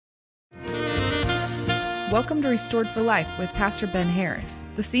Welcome to Restored for Life with Pastor Ben Harris,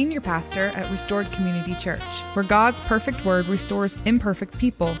 the senior pastor at Restored Community Church, where God's perfect word restores imperfect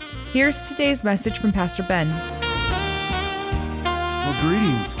people. Here's today's message from Pastor Ben. Well,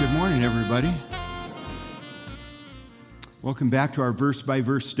 greetings. Good morning, everybody. Welcome back to our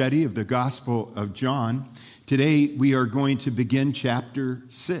verse-by-verse study of the Gospel of John. Today, we are going to begin chapter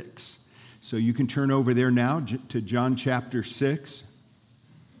 6. So you can turn over there now to John chapter 6.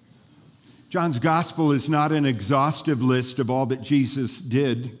 John's gospel is not an exhaustive list of all that Jesus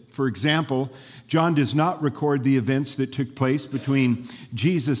did. For example, John does not record the events that took place between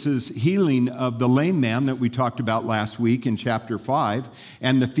Jesus' healing of the lame man that we talked about last week in chapter 5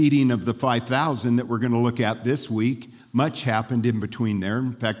 and the feeding of the 5,000 that we're going to look at this week. Much happened in between there.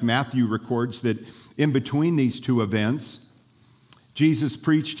 In fact, Matthew records that in between these two events, Jesus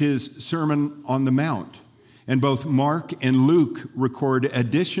preached his Sermon on the Mount. And both Mark and Luke record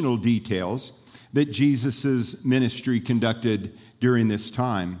additional details that Jesus' ministry conducted during this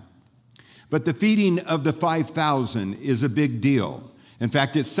time. But the feeding of the 5,000 is a big deal. In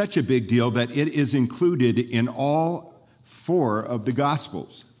fact, it's such a big deal that it is included in all 4 of the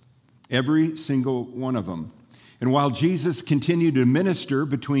Gospels, every single one of them. And while Jesus continued to minister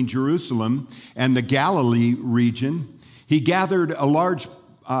between Jerusalem and the Galilee region, he gathered a large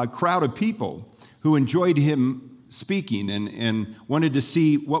crowd of people who enjoyed him speaking and wanted to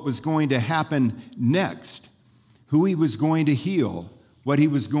see what was going to happen next, who he was going to heal, what he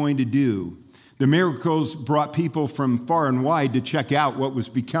was going to do. The miracles brought people from far and wide to check out what was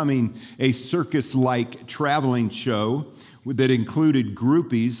becoming a circus-like traveling show that included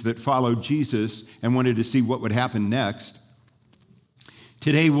groupies that followed Jesus and wanted to see what would happen next.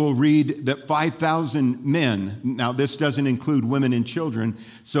 Today we'll read that 5,000 men, now this doesn't include women and children,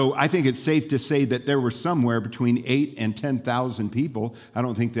 so I think it's safe to say that there were somewhere between 8,000 and 10,000 people. I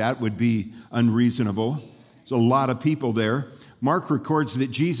don't think that would be unreasonable. There's a lot of people there. Mark records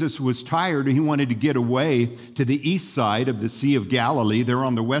that Jesus was tired and he wanted to get away to the east side of the Sea of Galilee. They're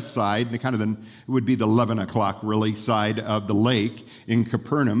on the west side, it would be the 11 o'clock really side of the lake in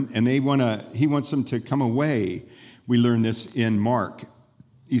Capernaum, and he wants them to come away. We learn this in Mark.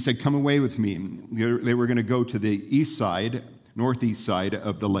 He said, "Come away with me." They were going to go to the east side, northeast side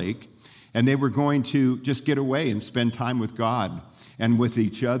of the lake, and they were going to just get away and spend time with God and with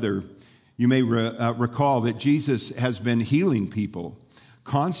each other. You may recall that Jesus has been healing people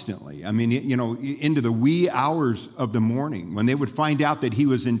constantly. I mean, into the wee hours of the morning. When they would find out that he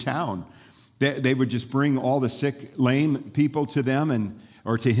was in town, they would just bring all the sick, lame people to them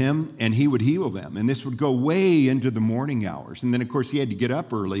or to him, and he would heal them. And this would go way into the morning hours. And then, of course, he had to get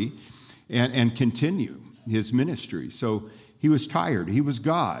up early and continue his ministry. So he was tired. He was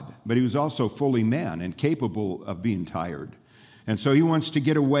God, but he was also fully man and capable of being tired. And so he wants to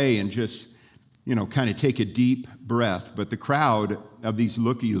get away and just, kind of take a deep breath. But the crowd of these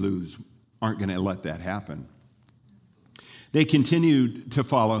looky-loos aren't going to let that happen. They continued to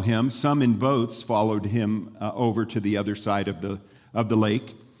follow him. Some in boats followed him over to the other side of the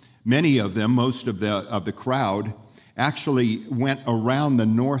lake. Many of them, most of the crowd, actually went around the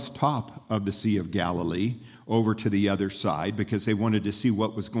north top of the Sea of Galilee over to the other side because they wanted to see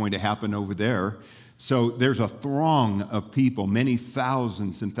what was going to happen over there. So there's a throng of people, many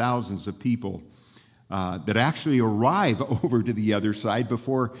thousands and thousands of people that actually arrive over to the other side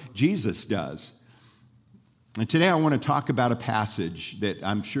before Jesus does. And today I want to talk about a passage that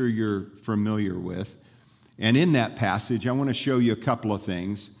I'm sure you're familiar with. And in that passage, I want to show you a couple of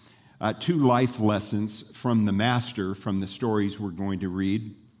things, 2 life lessons from the Master from the stories we're going to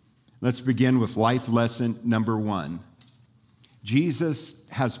read. Let's begin with life lesson number 1. Jesus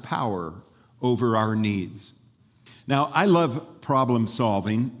has power over our needs. Now, I love problem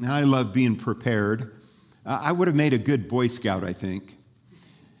solving, and I love being prepared. I would have made a good Boy Scout, I think.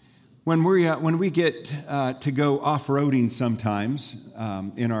 When we get to go off-roading sometimes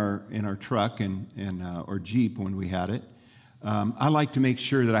in our truck or Jeep when we had it, I like to make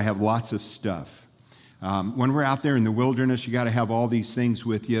sure that I have lots of stuff. When we're out there in the wilderness, you got to have all these things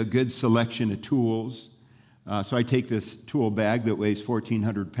with you, a good selection of tools. So I take this tool bag that weighs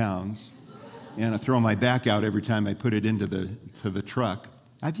 1,400 pounds, and I throw my back out every time I put it into the truck.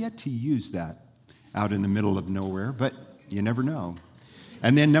 I've yet to use that out in the middle of nowhere, but you never know.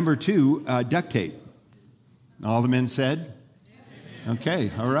 And then number 2, duct tape. All the men said?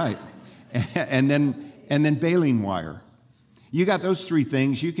 Okay, all right. And then baling wire. You got those 3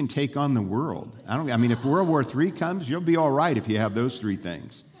 things, you can take on the world. If World War III comes, you'll be all right if you have those 3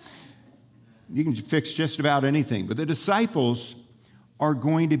 things. You can fix just about anything. But the disciples are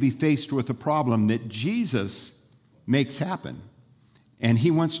going to be faced with a problem that Jesus makes happen. And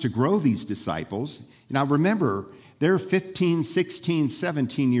he wants to grow these disciples. Now remember, they're 15, 16,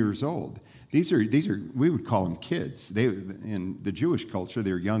 17 years old. These are we would call them kids. In the Jewish culture,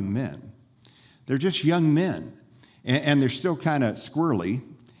 they're young men. They're just young men, and they're still kind of squirrely.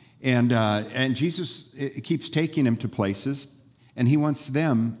 And Jesus keeps taking them to places, and he wants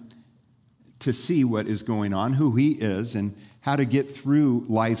them to see what is going on, who he is, and how to get through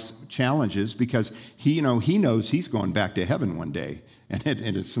life's challenges, because he knows he's going back to heaven one day, and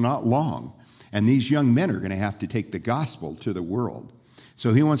it's not long. And these young men are going to have to take the gospel to the world.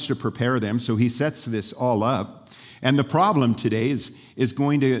 So he wants to prepare them, so he sets this all up. And the problem today is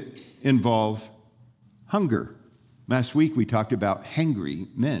going to involve hunger. Last week we talked about hangry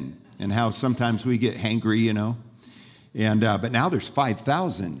men and how sometimes we get hangry, but now there's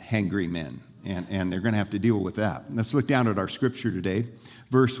 5,000 hangry men, and they're going to have to deal with that. Let's look down at our scripture today,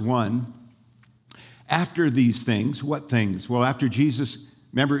 verse 1. After these things, what things? Well, after Jesus,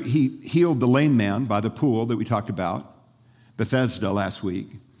 remember, he healed the lame man by the pool that we talked about, Bethesda, last week,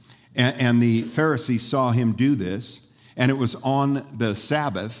 and the Pharisees saw him do this, and it was on the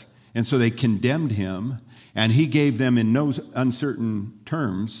Sabbath, and so they condemned him, and he gave them in no uncertain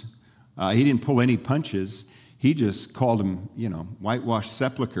terms. He didn't pull any punches. He just called them, whitewashed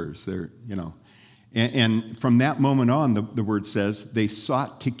sepulchres. And from that moment on, the word says, they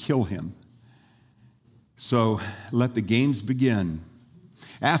sought to kill him. So let the games begin.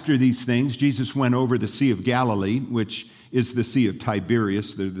 After these things, Jesus went over the Sea of Galilee, which is the Sea of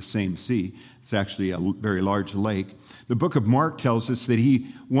Tiberias. They're the same sea. It's actually a very large lake. The book of Mark tells us that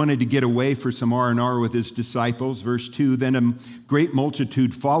he wanted to get away for some R&R with his disciples. Verse 2, then a great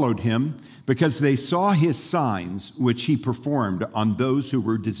multitude followed him because they saw his signs which he performed on those who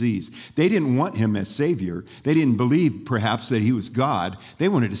were diseased. They didn't want him as Savior. They didn't believe, perhaps, that he was God. They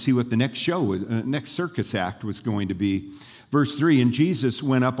wanted to see what the next show, next circus act was going to be. Verse 3, and Jesus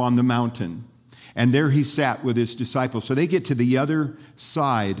went up on the mountain, and there he sat with his disciples. So they get to the other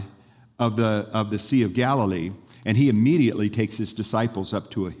side of the Sea of Galilee, and he immediately takes his disciples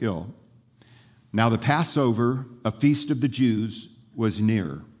up to a hill. Now the Passover, a feast of the Jews, was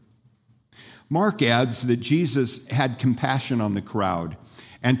near. Mark adds that Jesus had compassion on the crowd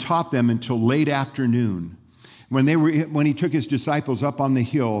and taught them until late afternoon. When he took his disciples up on the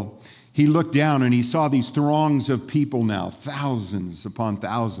hill, he looked down and he saw these throngs of people now, thousands upon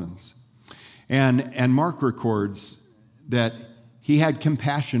thousands. And Mark records that he had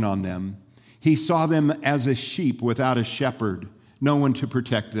compassion on them. He saw them as a sheep without a shepherd, no one to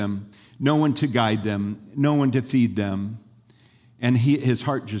protect them, no one to guide them, no one to feed them. And his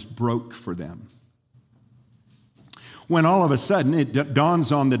heart just broke for them. When all of a sudden it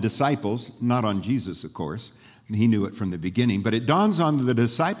dawns on the disciples, not on Jesus, of course, he knew it from the beginning, but it dawns on the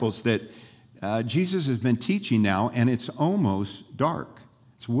disciples that Jesus has been teaching now, and it's almost dark.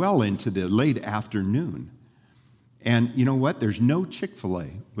 It's well into the late afternoon. And you know what? There's no Chick-fil-A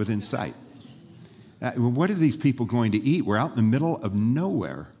within sight. What are these people going to eat? We're out in the middle of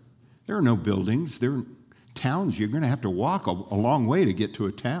nowhere. There are no buildings. There are towns. You're going to have to walk a long way to get to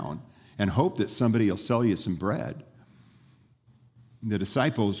a town and hope that somebody will sell you some bread. The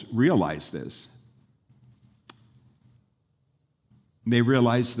disciples realize this. They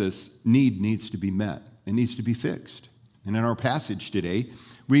realize this need needs to be met. It needs to be fixed. And in our passage today,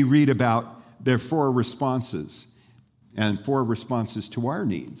 we read about their 4 responses and 4 responses to our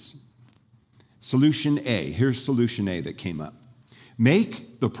needs. Solution A. Here's solution A that came up.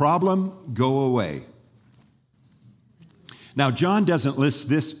 Make the problem go away. Now, John doesn't list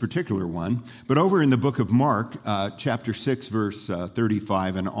this particular one, but over in the book of Mark, chapter 6, verse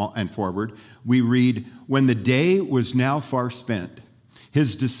 35 and forward, we read, when the day was now far spent,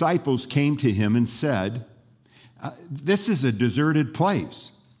 his disciples came to him and said, this is a deserted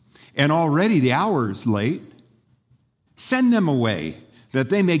place, and already the hour is late. Send them away, that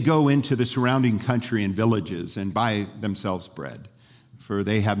they may go into the surrounding country and villages and buy themselves bread, for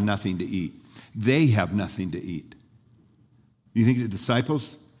they have nothing to eat. They have nothing to eat. You think the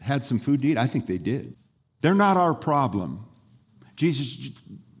disciples had some food to eat? I think they did. They're not our problem. Jesus,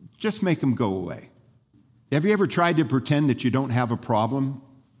 just make them go away. Have you ever tried to pretend that you don't have a problem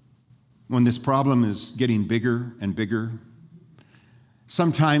when this problem is getting bigger and bigger?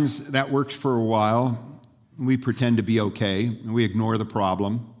 Sometimes that works for a while. We pretend to be okay, and we ignore the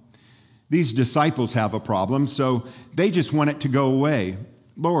problem. These disciples have a problem, so they just want it to go away.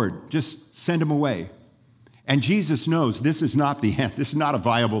 Lord, just send them away. And Jesus knows this is not the end. This is not a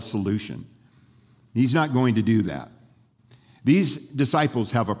viable solution. He's not going to do that. These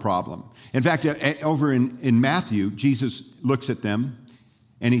disciples have a problem. In fact, over in Matthew, Jesus looks at them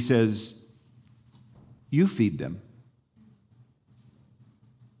and he says, you feed them.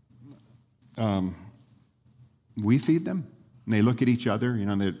 we feed them. And they look at each other,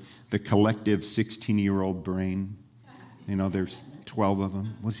 the collective 16-year-old brain. There's 12 of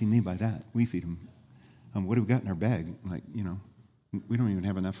them. What does he mean by that? We feed them. What do we got in our bag? We don't even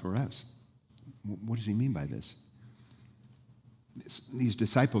have enough for us. What does he mean by this? These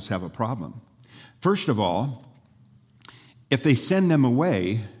disciples have a problem. First of all, if they send them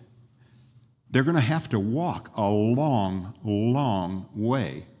away, they're going to have to walk a long, long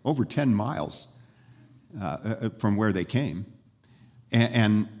way, over 10 miles from where they came.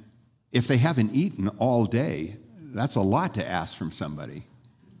 And if they haven't eaten all day, that's a lot to ask from somebody,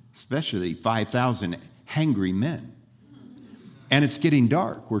 especially 5,000 hangry men. And it's getting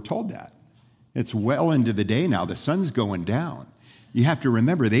dark, we're told that. It's well into the day now. The sun's going down. You have to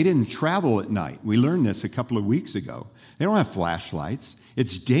remember, they didn't travel at night. We learned this a couple of weeks ago. They don't have flashlights.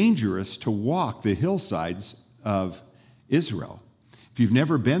 It's dangerous to walk the hillsides of Israel. If you've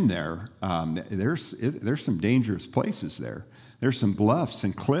never been there, there's some dangerous places there. There's some bluffs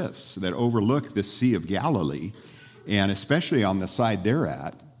and cliffs that overlook the Sea of Galilee, and especially on the side they're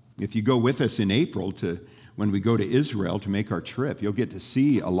at. If you go with us in April when we go to Israel to make our trip, you'll get to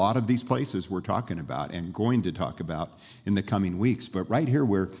see a lot of these places we're talking about and going to talk about in the coming weeks. But right here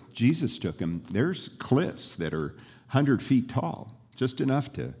where Jesus took them, there's cliffs that are 100 feet tall, just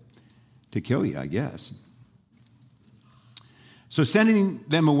enough to kill you, I guess. So sending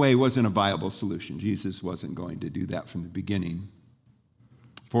them away wasn't a viable solution. Jesus wasn't going to do that from the beginning.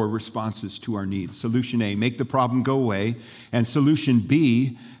 4 responses to our needs. Solution A, make the problem go away. And solution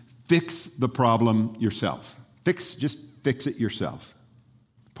B, fix the problem yourself. Just fix it yourself.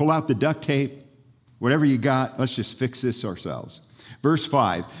 Pull out the duct tape, whatever you got, let's just fix this ourselves. Verse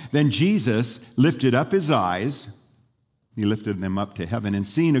 5, then Jesus lifted up his eyes, he lifted them up to heaven, and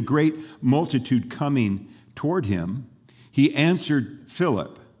seeing a great multitude coming toward him, he answered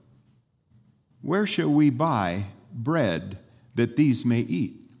Philip, where shall we buy bread that these may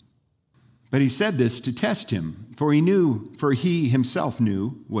eat? But he said this to test him, for he himself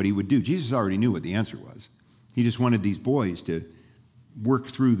knew what he would do. Jesus already knew what the answer was. He just wanted these boys to work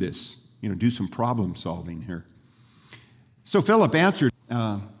through this, do some problem solving here. So Philip answered,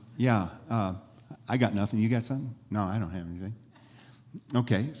 I got nothing. You got something? No, I don't have anything.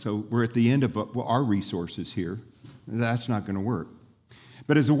 Okay, so we're at the end of our resources here. That's not going to work.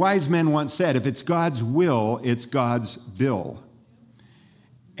 But as a wise man once said, if it's God's will, it's God's bill.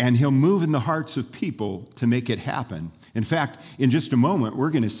 And he'll move in the hearts of people to make it happen. In fact, in just a moment,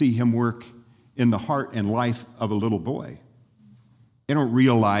 we're going to see him work in the heart and life of a little boy. They don't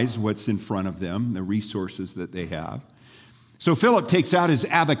realize what's in front of them, the resources that they have. So Philip takes out his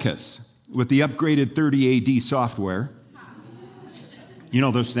abacus with the upgraded 30 AD software. You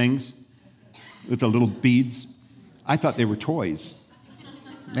know those things with the little beads? I thought they were toys.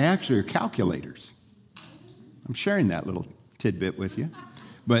 They actually are calculators. I'm sharing that little tidbit with you.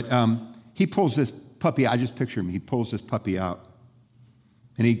 But he pulls this puppy, I just picture him, he pulls this puppy out.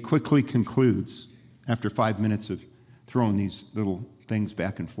 And he quickly concludes, after 5 minutes of throwing these little things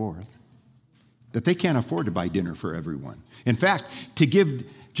back and forth, that they can't afford to buy dinner for everyone. In fact, to give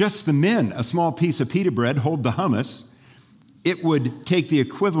just the men a small piece of pita bread, hold the hummus, it would take the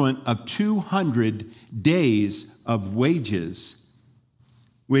equivalent of 200 days of wages,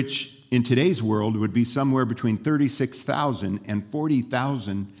 which in today's world would be somewhere between $36,000 and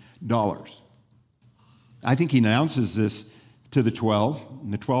 $40,000. I think he announces this to the 12,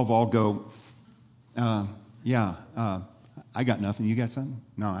 and the 12 all go, I got nothing. You got something?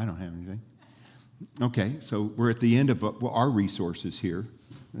 No, I don't have anything. Okay, so we're at the end of our resources here.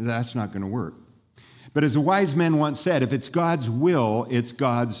 That's not going to work. But as a wise man once said, if it's God's will, it's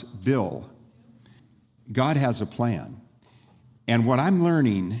God's bill. God has a plan. And what I'm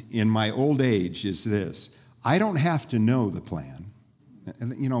learning in my old age is this. I don't have to know the plan.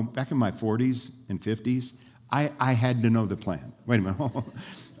 Back in my 40s and 50s, I had to know the plan. Wait a minute.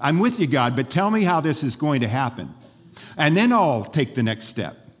 I'm with you, God, but tell me how this is going to happen. And then I'll take the next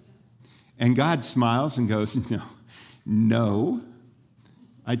step. And God smiles and goes, no,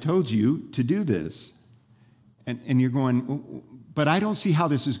 I told you to do this. And you're going, but I don't see how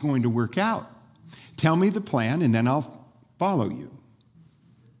this is going to work out. Tell me the plan, and then I'll follow you.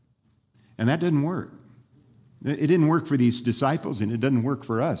 And that didn't work. It didn't work for these disciples, and it doesn't work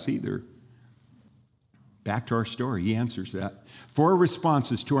for us either. Back to our story, he answers that. 4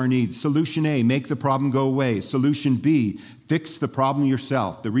 responses to our needs. Solution A, make the problem go away. Solution B, fix the problem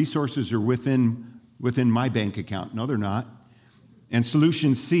yourself. The resources are within my bank account. No, they're not. And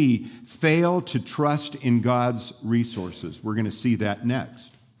solution C, fail to trust in God's resources. We're going to see that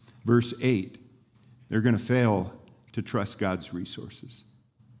next. Verse 8, they're going to fail to trust God's resources.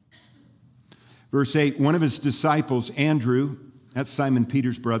 Verse 8, one of his disciples, Andrew, that's Simon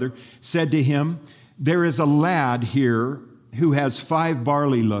Peter's brother, said to him, "There is a lad here who has 5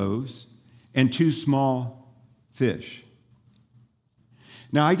 barley loaves and 2 small fish."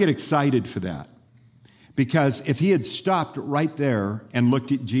 Now, I get excited for that, because if he had stopped right there and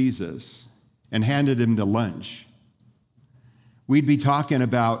looked at Jesus and handed him the lunch, we'd be talking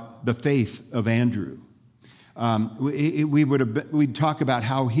about the faith of Andrew. We'd talk about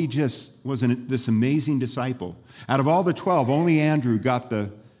how he just was this amazing disciple. Out of all the 12, only Andrew got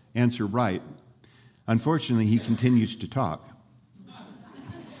the answer right. Unfortunately, he continues to talk.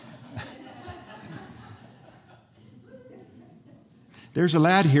 There's a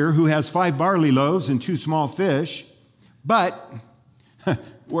lad here who has 5 barley loaves and 2 small fish, but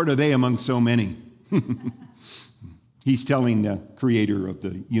what are they among so many? He's telling the creator of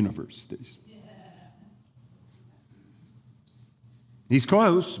the universe this. He's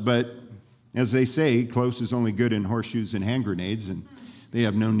close, but as they say, close is only good in horseshoes and hand grenades, and they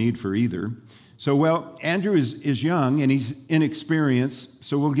have no need for either. So, well, Andrew is young and he's inexperienced,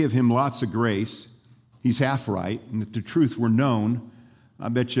 so we'll give him lots of grace. He's half right, and if the truth were known, I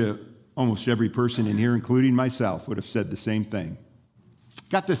bet you almost every person in here, including myself, would have said the same thing.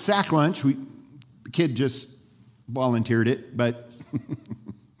 Got the sack lunch. The kid just volunteered it, but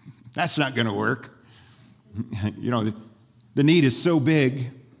that's not going to work. You know, the need is so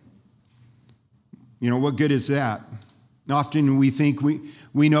big. You know, what good is that? Often we think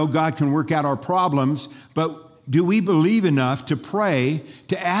we know God can work out our problems, but do we believe enough to pray,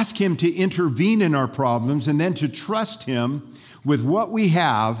 to ask Him to intervene in our problems, and then to trust Him with what we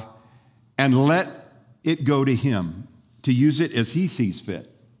have and let it go to Him, to use it as He sees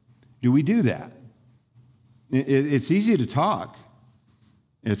fit? Do we do that? It's easy to talk.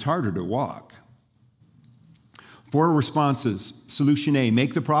 It's harder to walk. 4 responses. Solution A,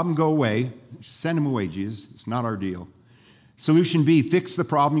 make the problem go away. Send him away, Jesus. It's not our deal. Solution B, fix the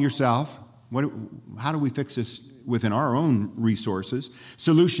problem yourself. How do we fix this within our own resources?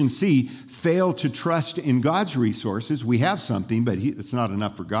 Solution C, fail to trust in God's resources. We have something, but it's not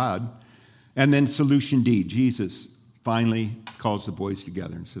enough for God. And then solution D, Jesus finally calls the boys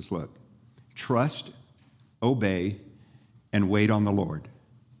together and says, look, trust, obey, and wait on the Lord.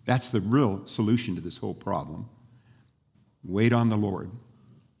 That's the real solution to this whole problem. Wait on the Lord.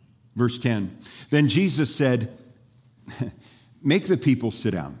 Verse 10, then Jesus said, make the people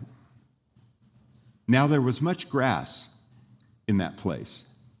sit down. Now there was much grass in that place.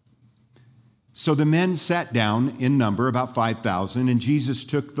 So the men sat down in number, about 5,000, and Jesus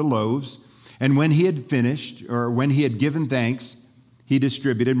took the loaves, and when he had finished, or when he had given thanks, he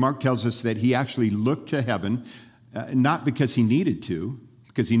distributed. Mark tells us that he actually looked to heaven, not because he needed to,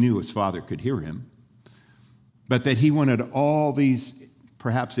 because he knew his Father could hear him, but that he wanted all these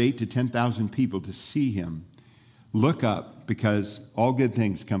perhaps 8,000 to 10,000 people to see him look up, because all good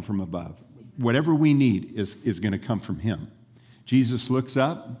things come from above. Whatever we need is going to come from him. Jesus looks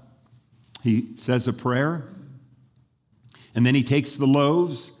up, he says a prayer, and then he takes the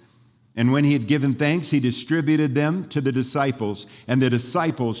loaves, and when he had given thanks, he distributed them to the disciples, and the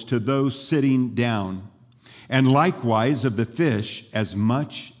disciples to those sitting down, and likewise of the fish as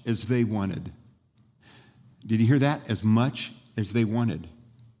much as they wanted. Did you hear that? As much as they wanted.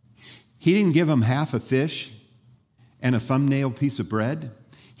 He didn't give them half a fish and a thumbnail piece of bread.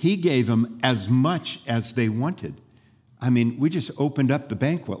 He gave them as much as they wanted. I mean, we just opened up the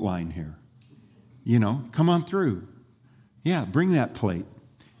banquet line here. You know, come on through. Yeah, bring that plate.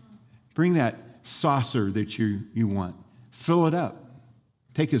 Bring that saucer that you want. Fill it up.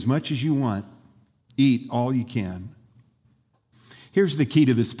 Take as much as you want. Eat all you can. Here's the key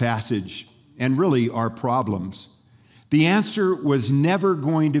to this passage, and really our problems. The answer was never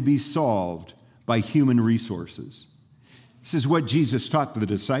going to be solved by human resources. This is what Jesus taught to the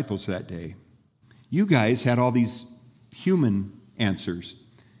disciples that day. You guys had all these human answers.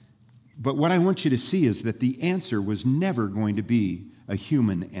 But what I want you to see is that the answer was never going to be a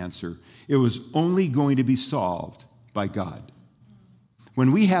human answer. It was only going to be solved by God.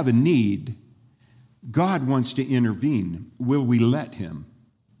 When we have a need, God wants to intervene. Will we let him?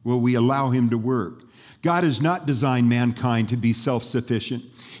 Will we allow him to work? God has not designed mankind to be self-sufficient.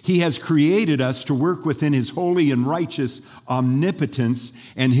 He has created us to work within his holy and righteous omnipotence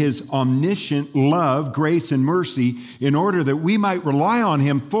and his omniscient love, grace, and mercy in order that we might rely on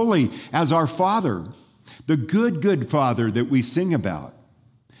him fully as our Father, the good Father that we sing about,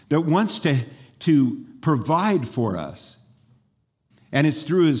 that wants to provide for us. And it's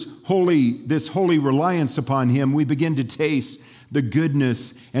through this holy reliance upon him we begin to taste the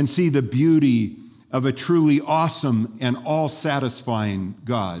goodness and see the beauty of a truly awesome and all-satisfying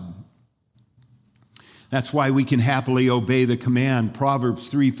God. That's why we can happily obey the command, Proverbs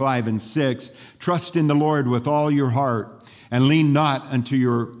 3, 5, and 6. Trust in the Lord with all your heart, and lean not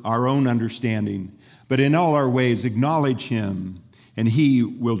unto our own understanding, but in all our ways acknowledge him, and he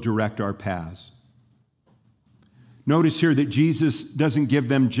will direct our paths. Notice here that Jesus doesn't give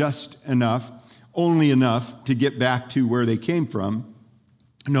them just enough, only enough to get back to where they came from.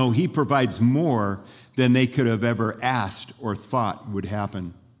 No, he provides more than they could have ever asked or thought would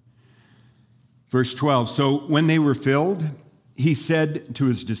happen. Verse 12, so when they were filled, he said to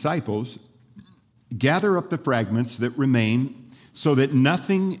his disciples, gather up the fragments that remain so that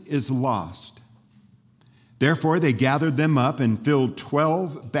nothing is lost. Therefore, they gathered them up and filled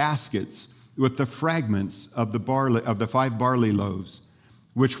 12 baskets with the fragments of the 5 barley loaves,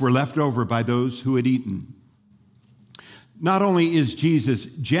 which were left over by those who had eaten. Not only is Jesus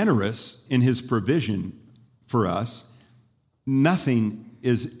generous in his provision for us, nothing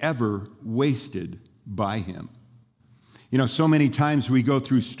is ever wasted by him. You know, so many times we go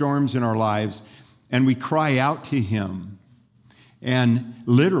through storms in our lives and we cry out to him and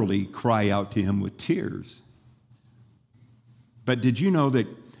literally cry out to him with tears. But did you know that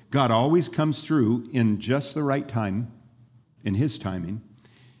God always comes through in just the right time, in his timing,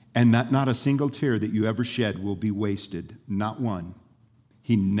 and that not a single tear that you ever shed will be wasted, not one.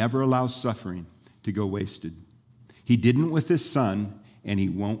 He never allows suffering to go wasted. He didn't with his son, and he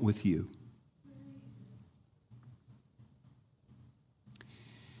won't with you.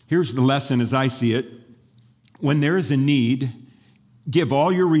 Here's the lesson as I see it. When there is a need, give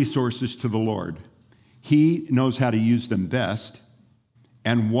all your resources to the Lord. He knows how to use them best,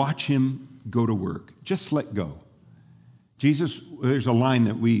 and watch him go to work. Just let go. Jesus, there's a line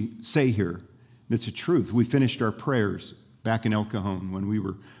that we say here that's a truth. We finished our prayers back in El Cajon when we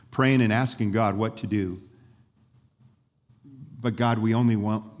were praying and asking God what to do. But God,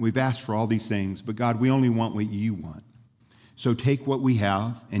 we've asked for all these things, but God, we only want what you want. So take what we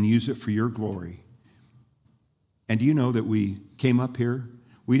have and use it for your glory. And do you know that we came up here?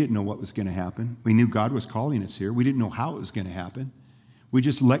 We didn't know what was going to happen. We knew God was calling us here. We didn't know how it was going to happen. We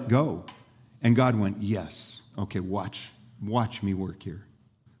just let go. And God went, yes, okay, watch me work here.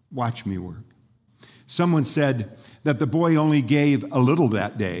 Watch me work. Someone said that the boy only gave a little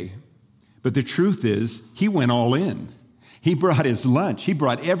that day, but the truth is he went all in. He brought his lunch. He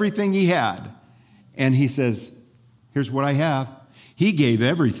brought everything he had. And he says, here's what I have. He gave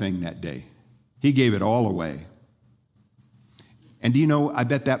everything that day. He gave it all away. And do you know, I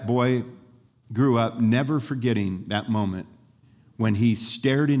bet that boy grew up never forgetting that moment when he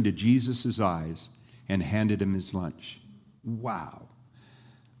stared into Jesus' eyes and handed him his lunch. Wow.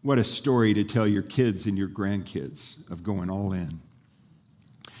 What a story to tell your kids and your grandkids of going all in.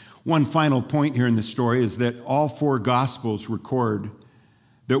 One final point here in the story is that all 4 Gospels record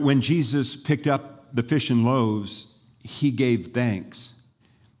that when Jesus picked up the fish and loaves, he gave thanks.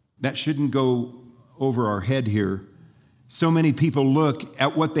 That shouldn't go over our head here. So many people look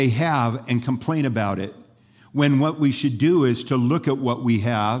at what they have and complain about it, when what we should do is to look at what we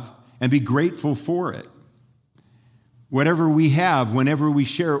have and be grateful for it. Whatever we have, whenever we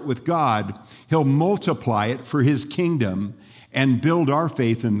share it with God, he'll multiply it for his kingdom and build our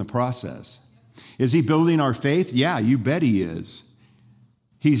faith in the process. Is he building our faith? Yeah, you bet he is.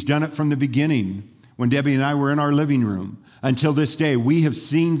 He's done it from the beginning. When Debbie and I were in our living room, until this day, we have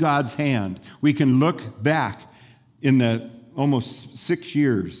seen God's hand. We can look back in the almost 6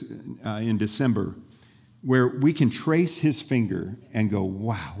 years in December, where we can trace his finger and go,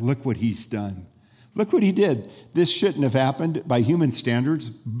 wow, look what he's done. Look what he did. This shouldn't have happened by human standards,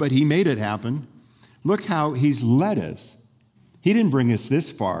 but he made it happen. Look how he's led us. He didn't bring us this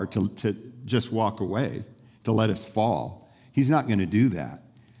far to just walk away, to let us fall. He's not going to do that.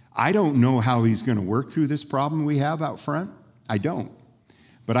 I don't know how he's going to work through this problem we have out front. I don't.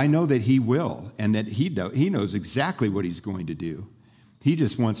 But I know that he will, and that he knows exactly what he's going to do. He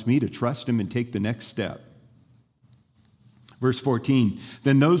just wants me to trust him and take the next step. Verse 14,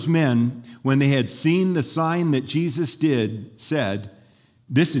 then those men, when they had seen the sign that Jesus did, said,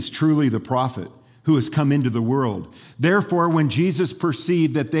 this is truly the prophet who has come into the world. Therefore, when Jesus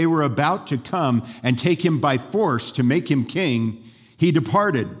perceived that they were about to come and take him by force to make him king, he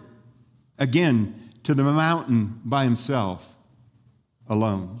departed again to the mountain by himself,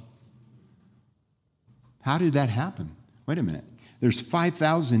 alone. How did that happen? Wait a minute. There's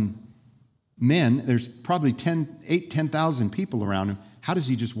 5,000 men. There's probably 10,000 people around him. How does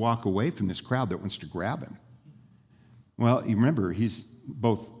he just walk away from this crowd that wants to grab him? Well, you remember, he's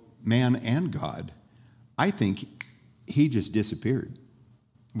both man and God. I think he just disappeared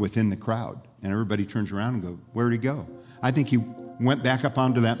within the crowd, and everybody turns around and goes, where'd he go? I think he went back up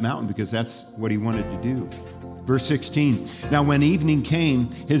onto that mountain because that's what he wanted to do. Verse 16, now when evening came,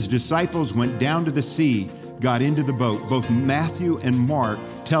 his disciples went down to the sea, got into the boat. Both Matthew and Mark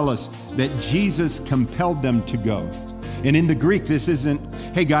tell us that Jesus compelled them to go. And in the Greek, this isn't,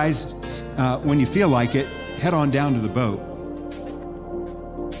 hey guys, when you feel like it, head on down to the boat.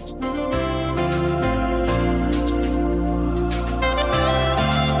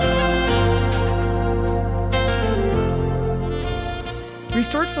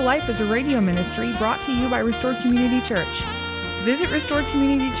 Restored for Life is a radio ministry brought to you by Restored Community Church. Visit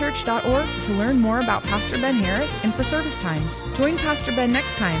restoredcommunitychurch.org to learn more about Pastor Ben Harris and for service times. Join Pastor Ben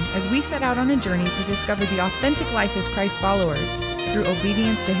next time as we set out on a journey to discover the authentic life as Christ followers through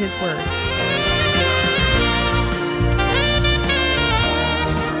obedience to His Word.